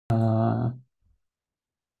Uh,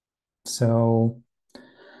 so,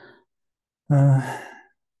 uh,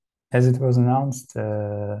 as it was announced,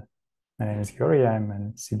 my name is Heorhii. I'm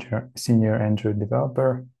a senior Android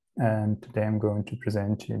developer, and today I'm going to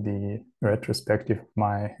present you the retrospective of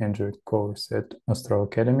my Android course at Ostroh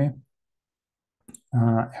Academy.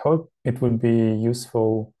 I hope it will be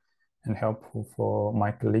useful and helpful for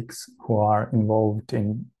my colleagues who are involved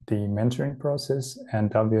in the mentoring process,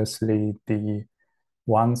 and obviously the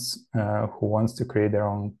ones who wants to create their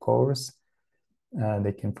own course.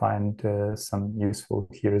 They can find some useful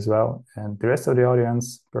here as well. And the rest of the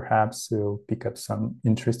audience perhaps will pick up some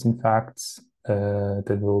interesting facts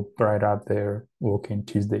that will brighten up their working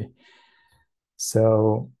Tuesday.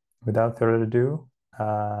 So without further ado,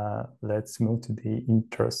 let's move to the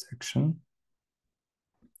intro section.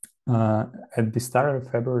 At the start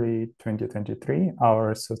of February 2023,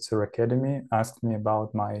 our Ostroh Academy asked me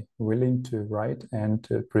about my willing to write and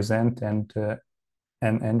present an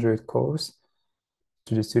Android course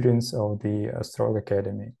to the students of the Ostroh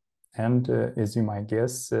Academy. And as you might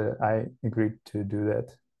guess, I agreed to do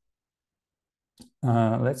that.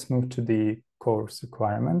 Let's move to the course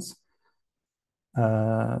requirements.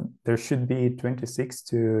 There should be 26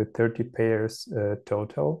 to 30 pairs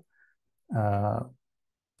total.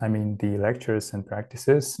 I mean, the lectures and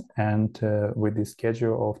practices, and with the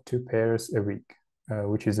schedule of 2 pairs a week,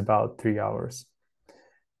 which is about 3 hours.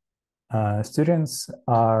 Students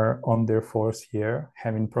are on their 4th year,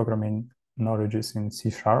 having programming knowledges in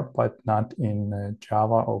C#, but not in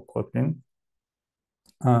Java or Kotlin.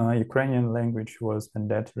 Ukrainian language was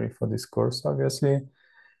mandatory for this course, obviously,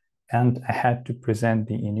 and I had to present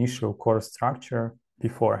the initial course structure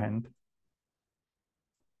beforehand.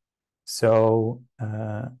 So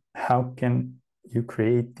how can you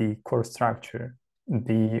create the course structure?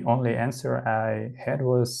 The only answer I had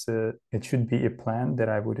was it should be a plan that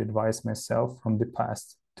I would advise myself from the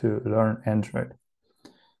past to learn Android.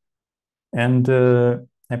 And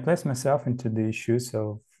I placed myself into the shoes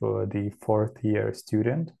of the 4th year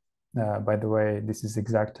student. By the way, this is the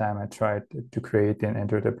exact time I tried to create an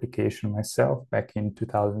Android application myself back in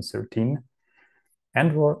 2013.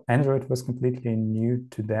 Android was completely new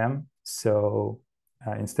to them. So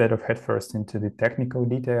instead of headfirst into the technical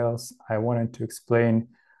details, I wanted to explain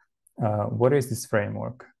what is this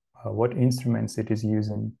framework, what instruments it is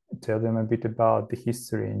using, tell them a bit about the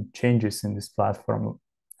history and changes in this platform.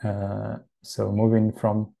 So moving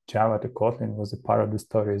from Java to Kotlin was a part of the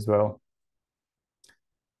story as well.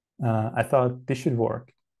 I thought this should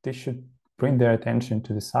work. This should bring their attention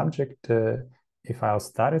to the subject if I'll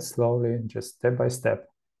start it slowly, just step by step.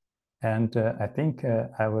 And I think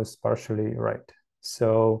I was partially right.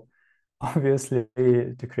 So obviously,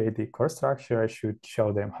 to create the course structure, I should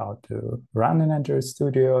show them how to run an Android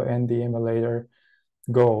Studio and the emulator,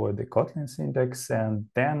 go over the Kotlin syntax, and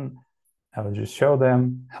then I will just show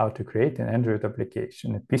them how to create an Android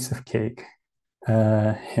application, a piece of cake.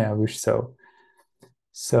 Yeah, I wish so.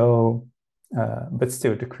 So, but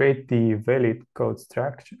still, to create the valid course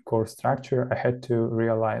structure, I had to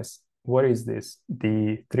realize, what is this?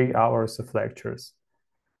 The 3 hours of lectures.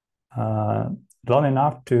 Long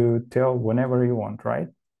enough to tell whenever you want, right?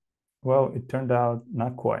 Well, it turned out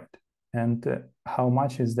not quite. And how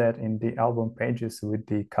much is that in the album pages with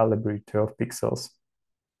the calibre 12 pixels?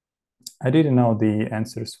 I didn't know the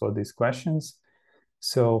answers for these questions.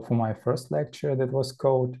 So for my first lecture, that was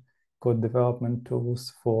code development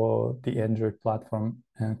tools for the Android platform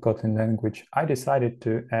and Kotlin language, I decided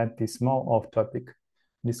to add this small off-topic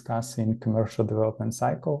discussing commercial development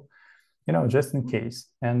cycle, just in case.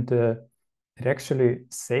 And it actually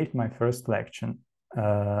saved my first lecture.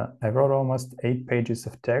 I wrote almost 8 pages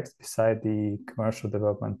of text beside the commercial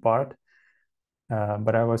development part,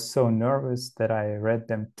 but I was so nervous that I read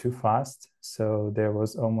them too fast. So there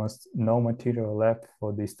was almost no material left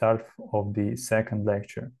for the start of the second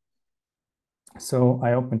lecture. So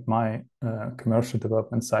I opened my commercial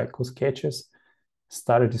development cycle sketches,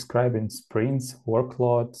 started describing sprints,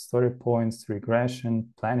 workload, story points,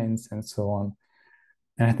 regression, plannings, and so on.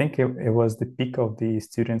 And I think it was the peak of the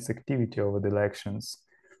students' activity over the lections.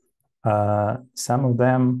 Some of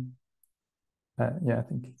them, yeah, I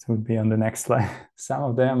think it would be on the next slide. Some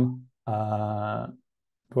of them were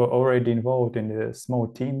already involved in the small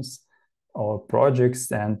teams or projects,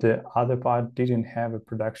 and the other part didn't have a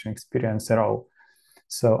production experience at all.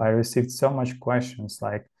 So I received so much questions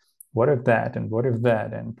like, what if that, and what if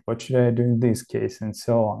that, and what should I do in this case, and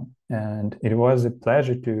so on. And it was a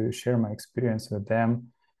pleasure to share my experience with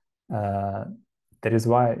them. That is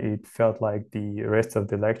why it felt like the rest of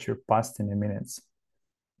the lecture passed in a minute.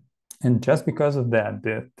 And just because of that,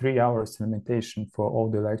 the 3 hours limitation for all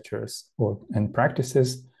the lectures and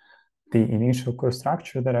practices, the initial course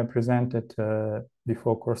structure that I presented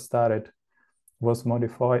before course started was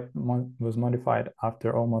modified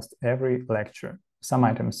after almost every lecture. Some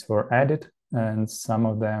items were added and some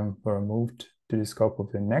of them were moved to the scope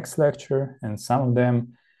of the next lecture, and some of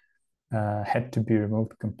them had to be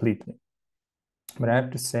removed completely. But I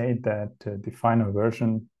have to say that the final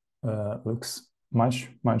version looks much,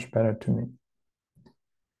 much better to me.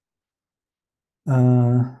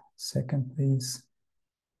 Second, please.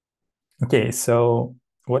 Okay, so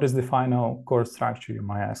what is the final course structure, you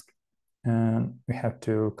might ask? And we have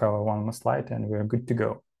to cover one more slide and we're good to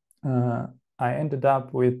go. I ended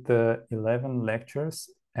up with 11 lectures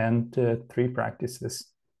and 3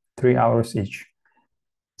 practices, 3 hours each.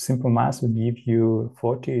 Simple math will give you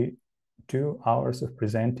 42 hours of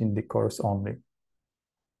presenting the course only.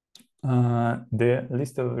 The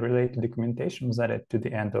list of related documentation was added to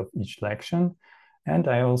the end of each lecture, and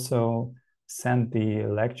I also sent the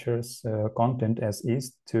lectures content as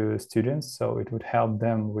is to students, so it would help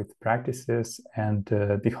them with practices and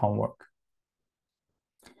the homework.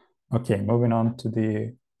 Okay, moving on to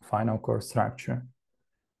the final course structure.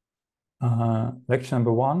 Lecture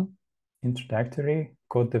number 1, introductory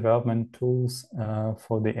code development tools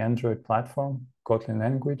for the Android platform, Kotlin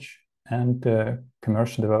language, and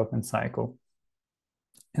commercial development cycle.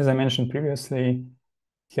 As I mentioned previously,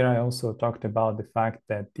 here I also talked about the fact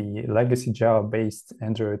that the legacy Java-based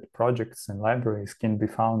Android projects and libraries can be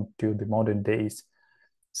found to the modern days.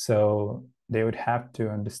 So they would have to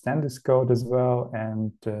understand this code as well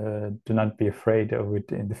and do not be afraid of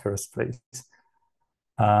it in the first place.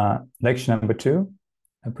 Lecture number 2,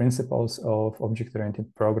 principles of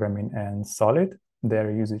object-oriented programming and Solid,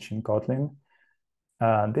 their usage in Kotlin.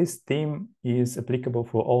 This theme is applicable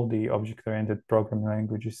for all the object-oriented programming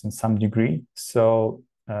languages in some degree, so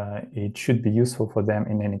it should be useful for them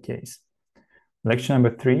in any case. Lecture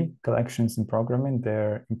number 3, collections in programming,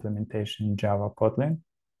 their implementation in Java Kotlin.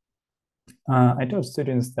 I told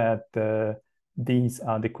students that these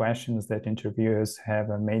are the questions that interviewers have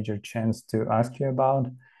a major chance to ask you about.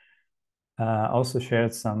 Also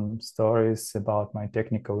shared some stories about my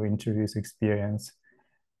technical interviews experience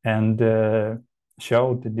and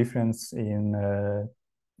showed the difference in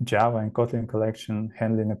Java and Kotlin collection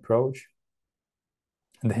handling approach.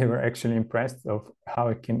 And they were actually impressed of how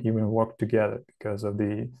it can even work together because of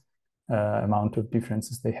the amount of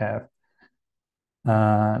differences they have.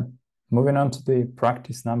 Moving on to the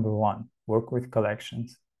practice number 1, work with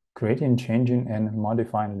collections, creating, changing, and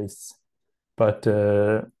modifying lists. But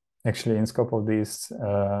actually, in scope of this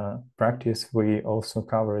practice, we also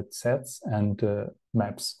covered sets and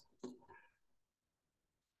maps.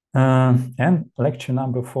 And lecture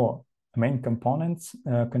number 4, main components,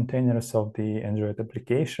 containers of the Android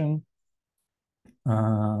application,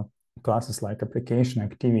 classes like application,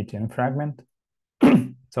 activity, and fragment.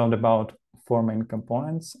 It's all about 4 main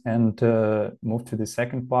components, and move to the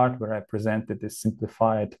second part where I presented the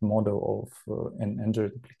simplified model of an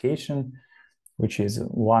Android application, which is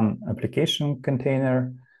one application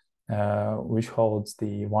container, which holds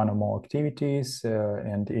the one or more activities,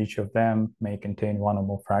 and each of them may contain one or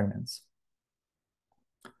more fragments.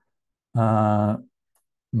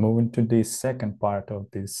 Moving to the second part of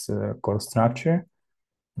this course structure,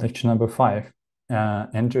 lecture number 5,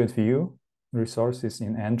 Android view, resources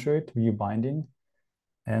in Android, view binding,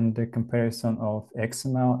 and the comparison of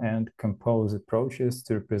XML and compose approaches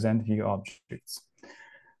to represent view objects.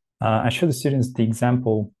 I showed the students the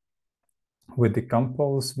example with the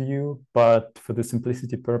compose view, but for the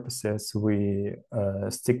simplicity purposes, we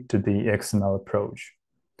stick to the XML approach.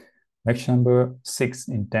 Lecture number 6,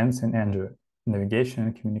 intents in Android, navigation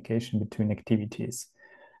and communication between activities.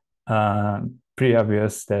 Pretty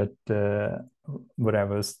obvious that what I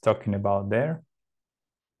was talking about there.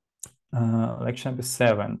 Lecture number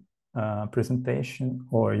 7, presentation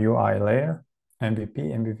or UI layer, MVP,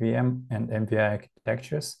 MVVM, and MVI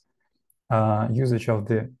architectures, usage of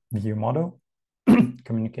the view model,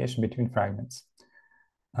 communication between fragments.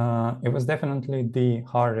 It was definitely the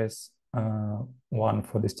hardest one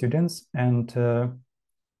for the students, and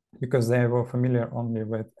because they were familiar only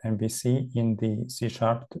with MVC in the C#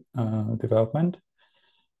 development.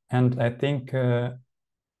 And I think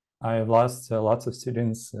I lost lots of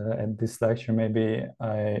students at this lecture. Maybe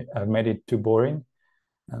I've made it too boring.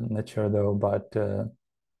 I'm not sure though, but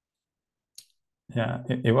yeah,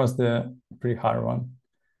 it was the pretty hard one.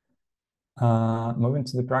 Moving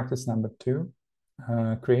to the practice number 2,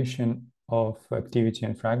 creation of activity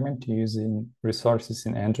and fragment using resources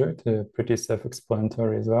in Android, pretty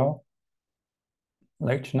self-explanatory as well.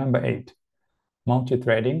 Lecture number 8,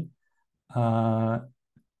 multi-threading, Java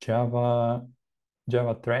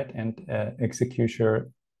thread and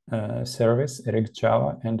execution service,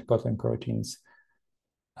 RxJava, and Kotlin coroutines.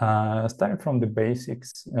 Started from the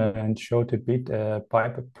basics and showed a bit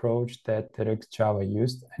pipe approach that RxJava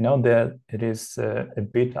used. I know that it is a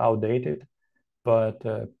bit outdated, but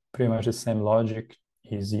pretty much the same logic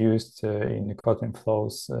is used in the Kotlin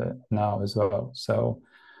flows now as well. So,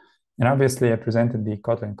 and obviously I presented the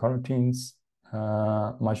Kotlin coroutines,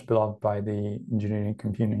 much beloved by the engineering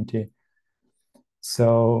community.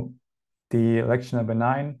 So the lecture number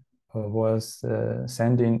 9 was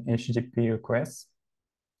sending HTTP requests.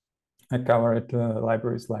 I covered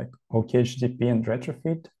libraries like OKHTTP and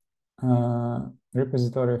Retrofit,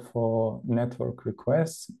 repository for network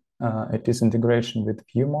requests, its integration with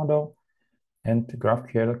view model, and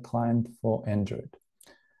GraphQL client for Android.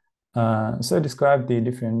 So I described the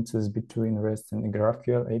differences between REST and the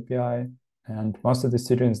GraphQL API, and most of the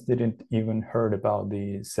students didn't even heard about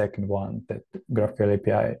the second one, that GraphQL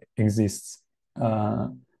API exists.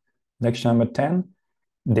 Lecture number 10,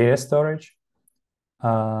 data storage,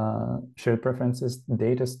 shared preferences,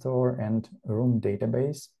 data store, and room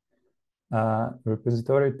database.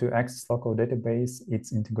 Repository to access local database,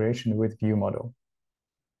 its integration with view model.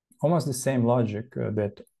 Almost the same logic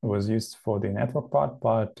that was used for the network part,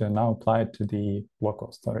 but now applied to the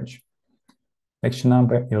local storage. Lecture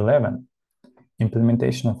number 11,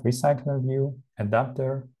 implementation of recycler view,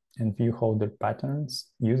 adapter, and view holder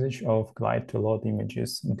patterns, usage of glide to load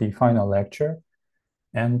images, the final lecture.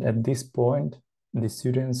 And at this point, the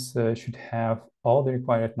students should have all the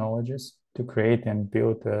required knowledges to create and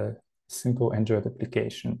build a simple Android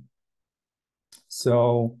application.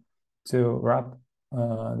 So to wrap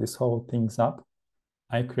this whole things up,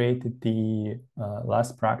 I created the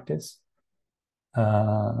last practice,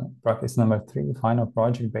 practice number 3, final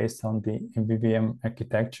project based on the MVVM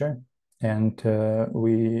architecture. And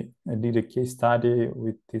we did a case study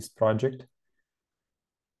with this project.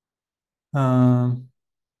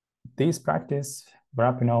 This practice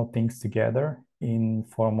wrapping all things together in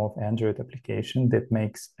form of Android application that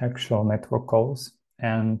makes actual network calls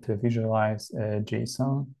and visualize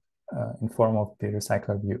JSON in form of the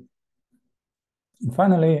recycler view. And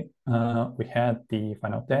finally, we had the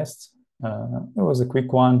final test. It was a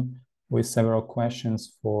quick one with several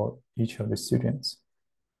questions for each of the students.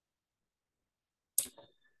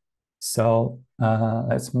 So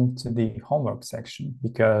let's move to the homework section,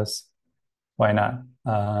 because why not?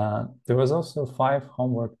 There was also 5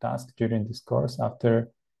 homework tasks during this course.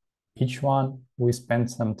 After each one, we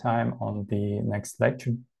spent some time on the next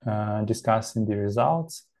lecture discussing the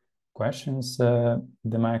results, questions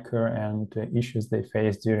they might occur, and issues they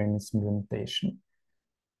face during its implementation.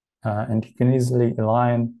 And you can easily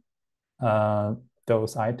align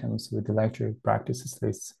those items with the lecture practices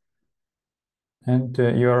lists. And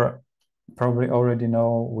you're probably already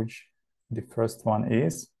know which the first one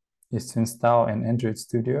is to install an Android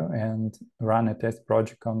Studio and run a test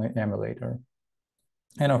project on the emulator.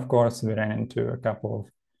 And of course, we ran into a couple of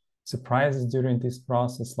surprises during this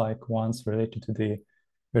process, like ones related to the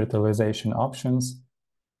virtualization options.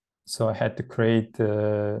 So I had to create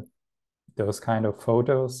those kind of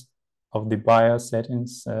photos of the BIOS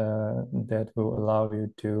settings that will allow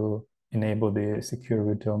you to enable the secure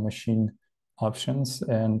virtual machine options,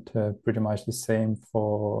 and pretty much the same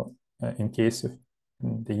for in case of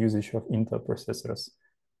the usage of Intel processors.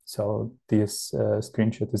 So this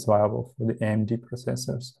screenshot is viable for the AMD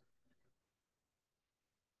processors.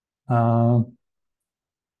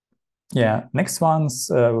 Yeah, next ones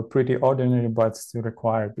were pretty ordinary, but still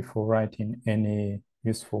required before writing any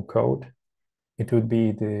useful code. It would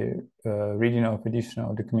be the reading of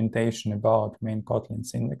additional documentation about main Kotlin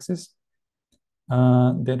syntaxes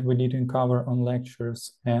that we didn't cover on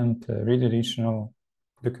lectures, and read additional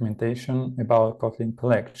documentation about Kotlin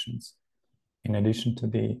collections in addition to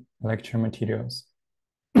the lecture materials.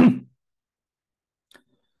 And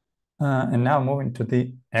now moving to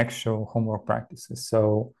the actual homework practices.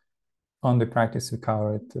 So on the practice, we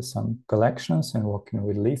covered some collections and working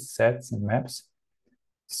with lists, sets, and maps.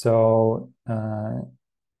 So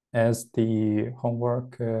as the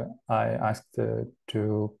homework, I asked to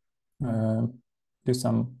do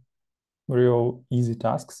some real easy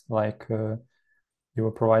tasks, like you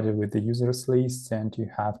were provided with the users lists and you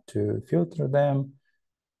have to filter them,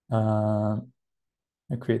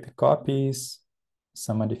 create the copies,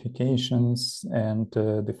 some modifications, and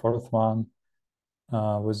the fourth one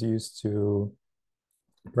was used to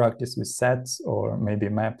practice with sets or maybe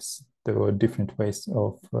maps. There were different ways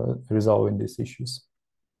of resolving these issues.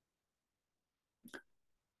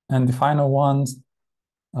 And the final ones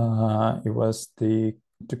It was to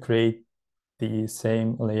create the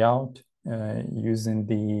same layout using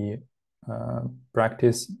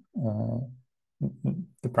practice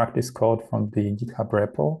the practice code from the GitHub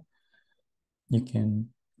repo. You can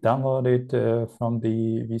download it from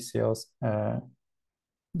the VCL's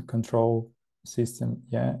control system,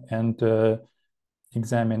 yeah, and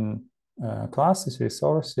examine classes,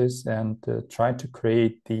 resources, and try to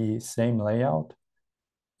create the same layout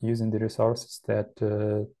using the resources that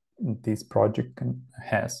this project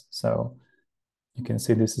has. So you can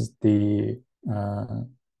see this is the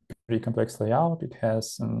pretty complex layout. It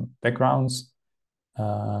has some backgrounds,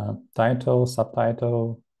 title,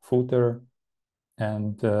 subtitle, footer,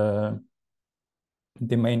 and the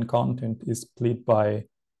main content is split by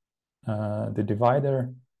the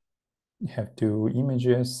divider. You have two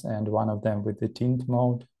images and one of them with the tint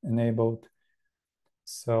mode enabled.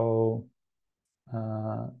 So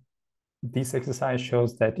this exercise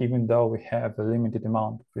shows that even though we have a limited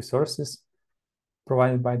amount of resources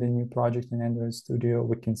provided by the new project in Android Studio,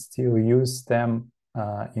 we can still use them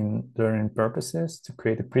in learning purposes to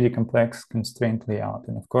create a pretty complex constraint layout.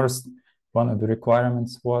 And of course, one of the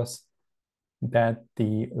requirements was that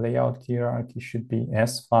the layout hierarchy should be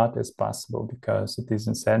as flat as possible because it is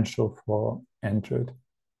essential for Android.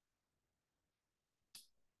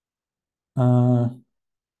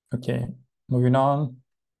 Okay, moving on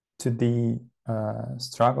to the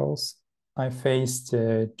struggles I faced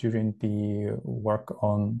during the work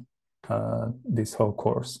on this whole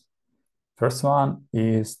course. First one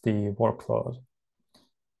is the workload.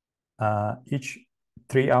 Each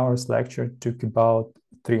 3 hours lecture took about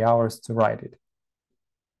 3 hours to write it.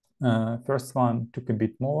 First one took a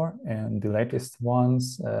bit more, and the latest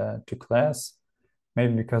ones took less,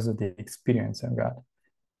 maybe because of the experience I got.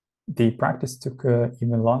 The practice took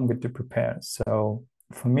even longer to prepare. So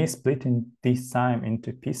for me, splitting this time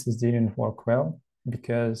into pieces didn't work well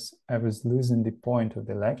because I was losing the point of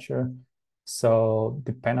the lecture. So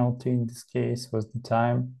the penalty in this case was the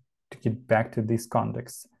time to get back to this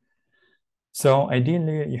context. So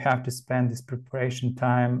ideally, you have to spend this preparation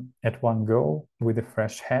time at one go with a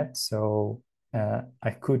fresh head. So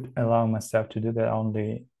I could allow myself to do that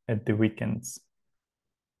only at the weekends.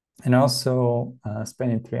 And also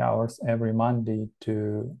spending 3 hours every Monday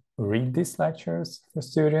to read these lectures for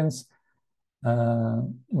students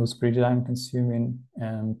was pretty time consuming,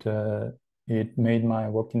 and it made my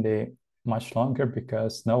working day much longer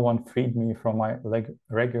because no one freed me from my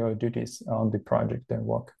regular duties on the project and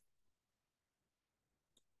work.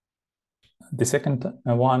 The second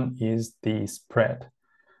one is the spread.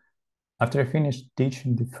 After I finished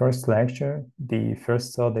teaching the first lecture, the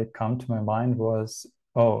first thought that came to my mind was,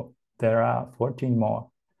 oh, there are 14 more.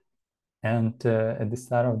 And at the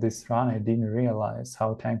start of this run, I didn't realize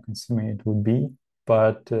how time consuming it would be.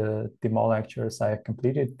 But the more lectures I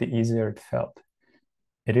completed, the easier it felt.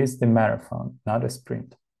 It is the marathon, not a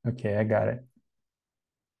sprint. Okay, I got it.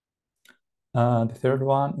 The third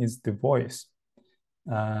one is the voice.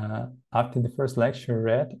 After the first lecture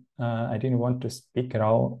read, I didn't want to speak at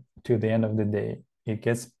all till the end of the day. It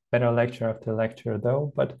gets better lecture after lecture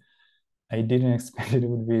though, but I didn't expect it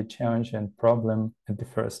would be a challenge and problem at the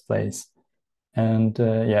first place. And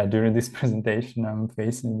yeah, during this presentation, I'm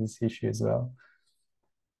facing this issue as well.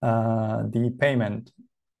 The payment.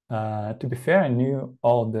 To be fair, I knew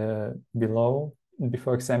all the below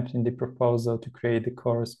before accepting the proposal to create the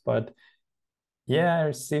course, but yeah, I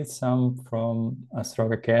received some from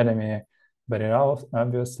Ostroh Academy, but it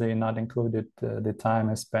obviously not included the time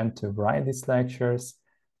I spent to write these lectures,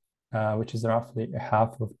 which is roughly a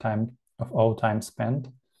half of all time spent.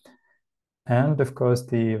 And of course,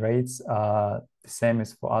 the rates are the same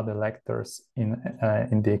as for other lectors in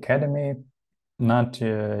the academy, not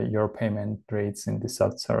your payment rates in the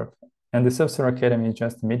self-serve. And the self-serve academy is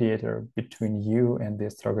just a mediator between you and the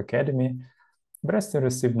Ostroh Academy, but I still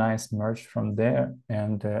received nice merch from there,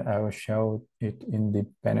 and I will show it in the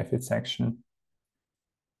benefit section.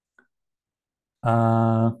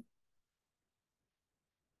 No,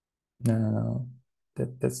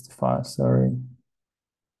 that's the file, sorry.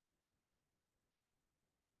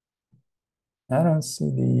 I don't see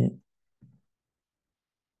the,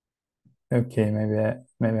 okay,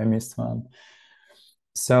 maybe I missed one.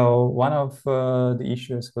 So one of the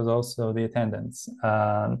issues was also the attendance.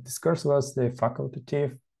 This course was the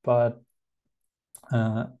facultative, but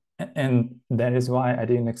and that is why I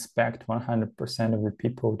didn't expect 100% of the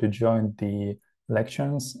people to join the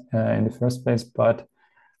lections in the first place. But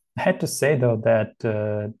I had to say though that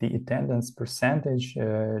the attendance percentage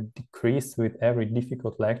decreased with every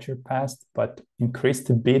difficult lecture passed, but increased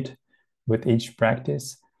a bit with each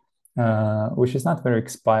practice. which is not very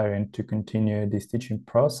inspiring to continue this teaching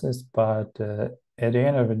process, but at the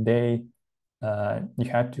end of the day, you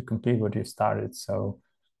have to complete what you started. So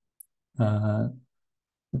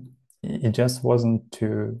it just wasn't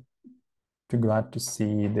too glad to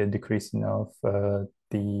see the decreasing of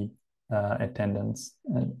the attendees.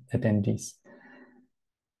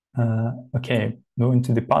 Okay, moving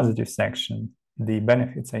to the positive section, the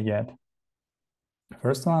benefits I get.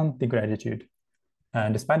 First one, the gratitude.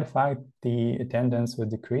 Despite the fact the attendance was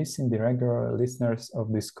decreasing, the regular listeners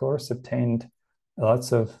of this course obtained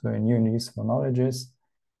lots of new and useful knowledges.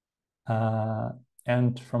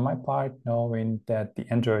 And from my part, knowing that the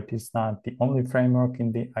Android is not the only framework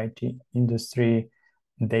in the IT industry,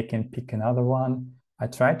 they can pick another one. I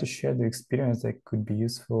try to share the experience that could be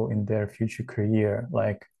useful in their future career,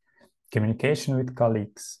 like communication with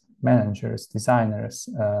colleagues, managers, designers,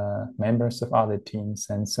 members of other teams,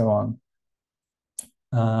 and so on.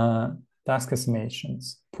 Task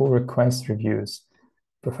estimations, pull request reviews,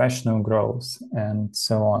 professional growth, and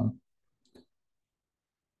so on.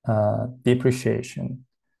 The appreciation.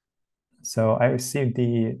 So I received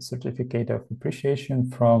the certificate of appreciation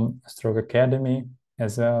from Ostroh Academy,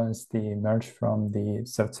 as well as the merge from the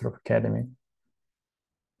Ostroh Academy.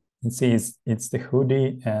 You see, it's the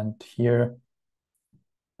hoodie, and here,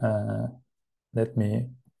 let me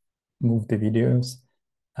move the videos.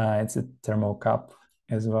 It's a thermal cup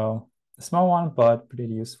as well. A small one, but pretty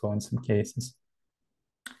useful in some cases.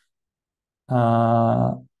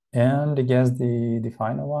 And I guess the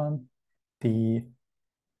final one, the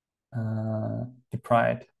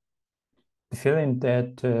pride, the feeling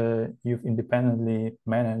that you've independently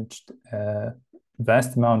managed a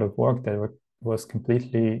vast amount of work that was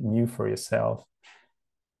completely new for yourself,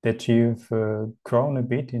 that you've grown a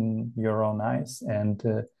bit in your own eyes, and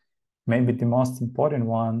maybe the most important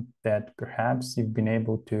one, that perhaps you've been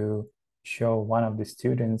able to show one of the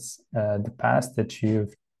students the past that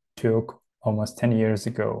you've took almost 10 years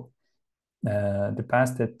ago, the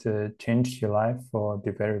past that changed your life for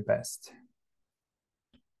the very best.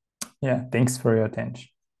 Yeah, thanks for your attention.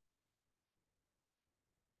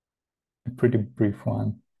 A pretty brief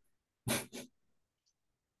one.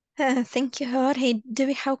 Thank you, Heorhii. Do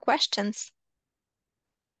we have questions?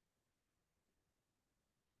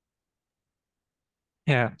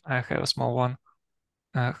 Yeah, I have a small one.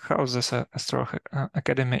 How this Ostroh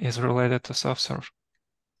Academy is related to SoftServe?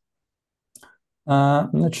 I'm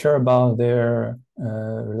not sure about their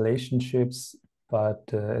relationships,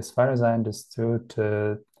 but as far as I understood,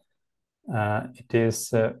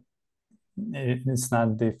 it's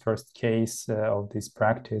not the first case of this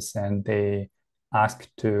practice, and they asked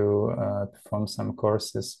to perform some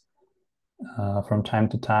courses from time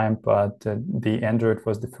to time, but the Android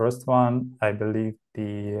was the first one. I believe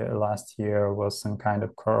the last year was some kind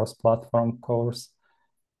of cross-platform course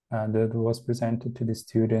that was presented to the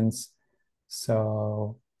students.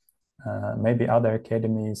 So maybe other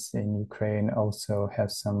academies in Ukraine also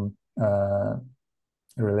have some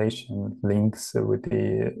relation links with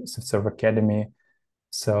the Ostroh Academy.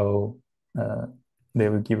 So they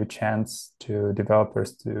will give a chance to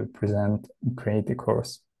developers to present and create the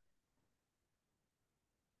course.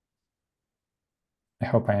 I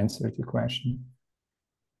hope I answered your question.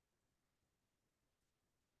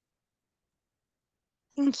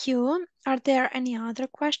 Thank you. Are there any other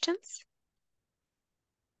questions?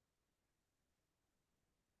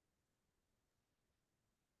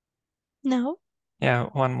 No? Yeah,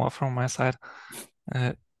 one more from my side.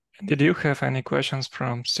 Did you have any questions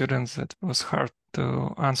from students that was hard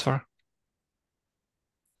to answer?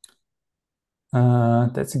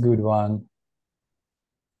 That's a good one.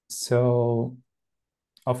 So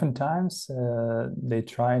oftentimes they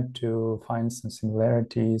try to find some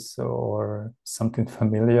similarities or something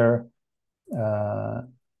familiar,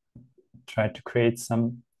 try to create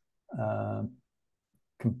some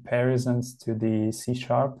comparisons to the C#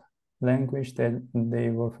 language that they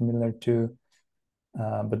were familiar to.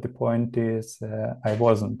 But the point is, I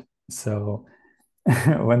wasn't. So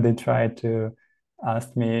when they tried to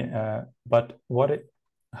ask me, but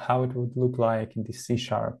how it would look like in the C#,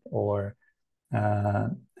 or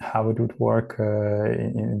how it would work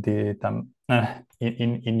in the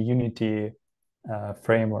in Unity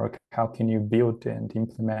framework, how can you build and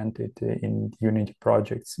implement it in Unity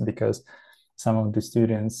projects? Because some of the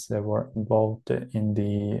students were involved in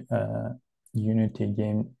the Unity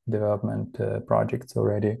game development projects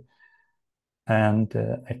already, and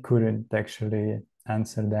I couldn't actually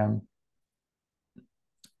answer them.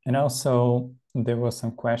 And also there were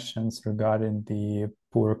some questions regarding the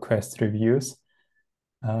pull request reviews.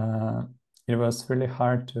 It was really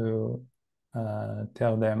hard to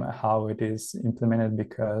tell them how it is implemented,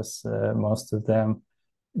 because most of them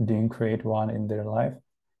didn't create one in their life.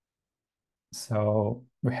 So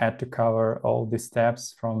we had to cover all the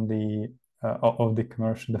steps from the of the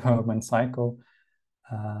commercial development cycle.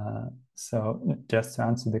 So just to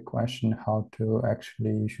answer the question, how to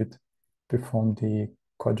actually you should perform the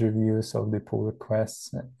code reviews of the pull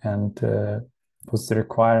requests, and what's the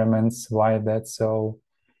requirements, why that's so,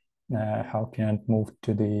 how can it move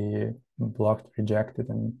to the blocked, rejected,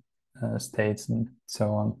 and states, and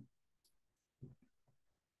so on.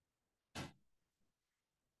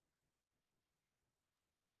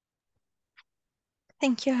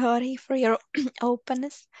 Thank you, Heorhii, for your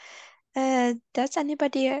openness. Does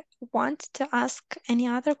anybody want to ask any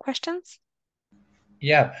other questions?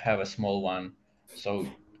 Yeah, I have a small one. So,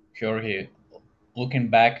 Heorhii, looking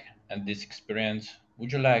back at this experience,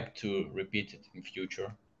 would you like to repeat it in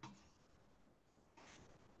future?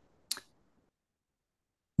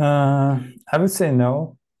 I would say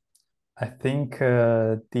no. I think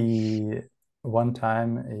the one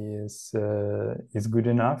time is good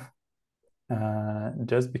enough.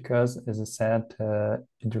 Just because, as I said,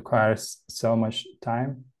 it requires so much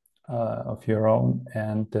time of your own,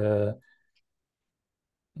 and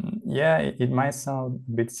yeah, it might sound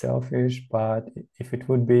a bit selfish, but if it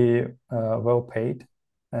would be well paid,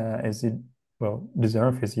 as it well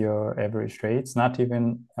deserve as your average rate, it's not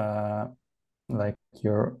even like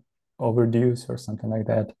your overdues or something like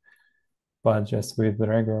that, but just with the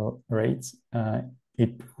regular rates,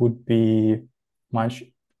 it would be much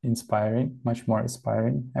more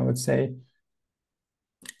inspiring, I would say.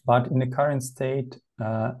 But in the current state,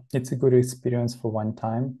 it's a good experience for one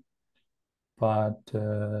time. But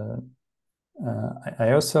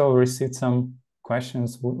I also received some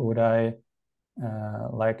questions. Would I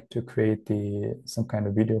like to create some kind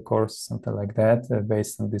of video course, something like that,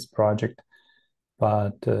 based on this project?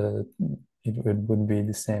 But it would be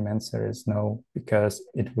the same answer as no, because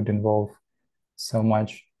it would involve so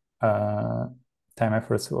much time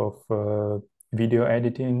efforts of video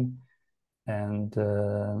editing, and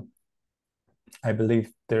I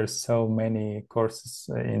believe there's so many courses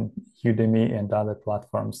in Udemy and other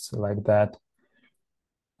platforms like that,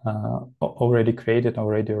 already created,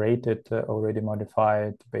 already rated, already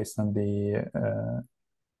modified based on the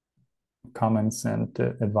comments and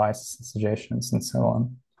advice, suggestions, and so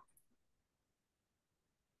on.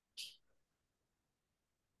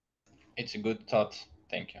 It's a good thought.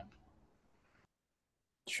 Thank you.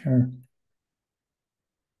 Sure.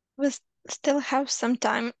 We still have some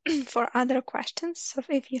time for other questions, so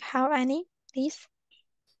if you have any, please.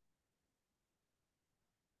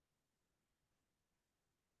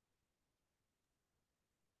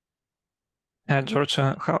 George,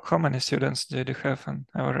 how many students did you have on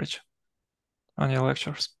average on your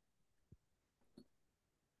lectures?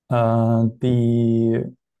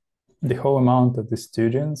 The whole amount of the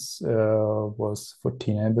students was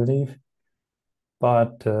 14, I believe.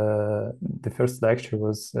 But the first lecture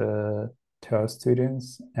was 12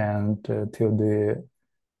 students, and till the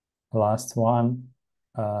last one,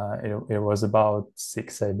 it was about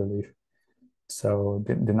 6, I believe. So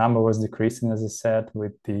the number was decreasing, as I said,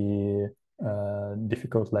 with the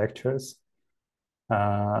difficult lectures.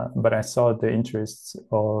 But I saw the interests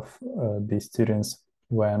of the students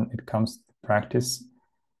when it comes to practice.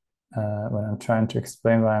 When I'm trying to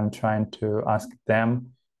explain, when I'm trying to ask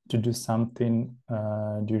them to do something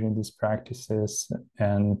during these practices,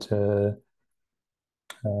 and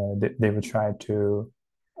they would try to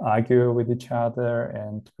argue with each other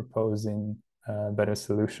and proposing better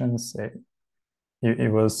solutions.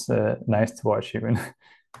 It was nice to watch even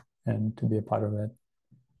and to be a part of it.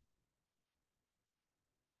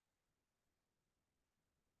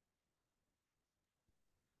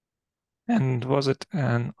 And was it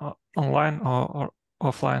an online or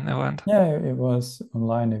offline event? Yeah, it was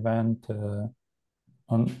online event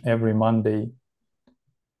on every Monday,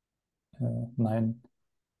 9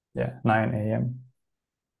 a.m.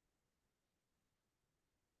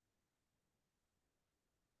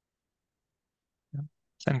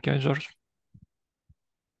 Thank you, George.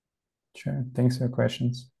 Sure. Thanks for your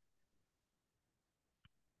questions.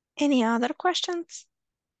 Any other questions?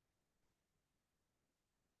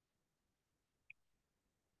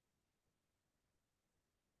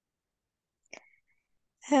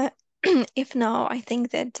 If no, I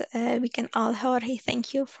think that we can all, Heorhii,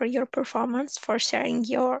 thank you for your performance, for sharing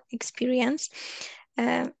your experience.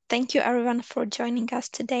 Thank you everyone for joining us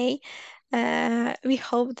today. We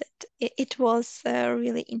hope that it was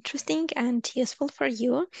really interesting and useful for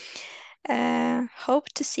you. Hope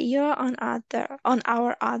to see you on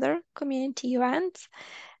our other community events.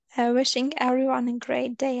 Wishing everyone a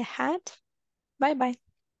great day ahead. Bye-bye.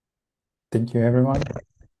 Thank you, everyone.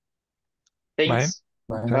 Thanks.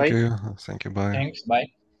 Bye. Bye. Thank you. Thank you. Bye. Thanks. Bye.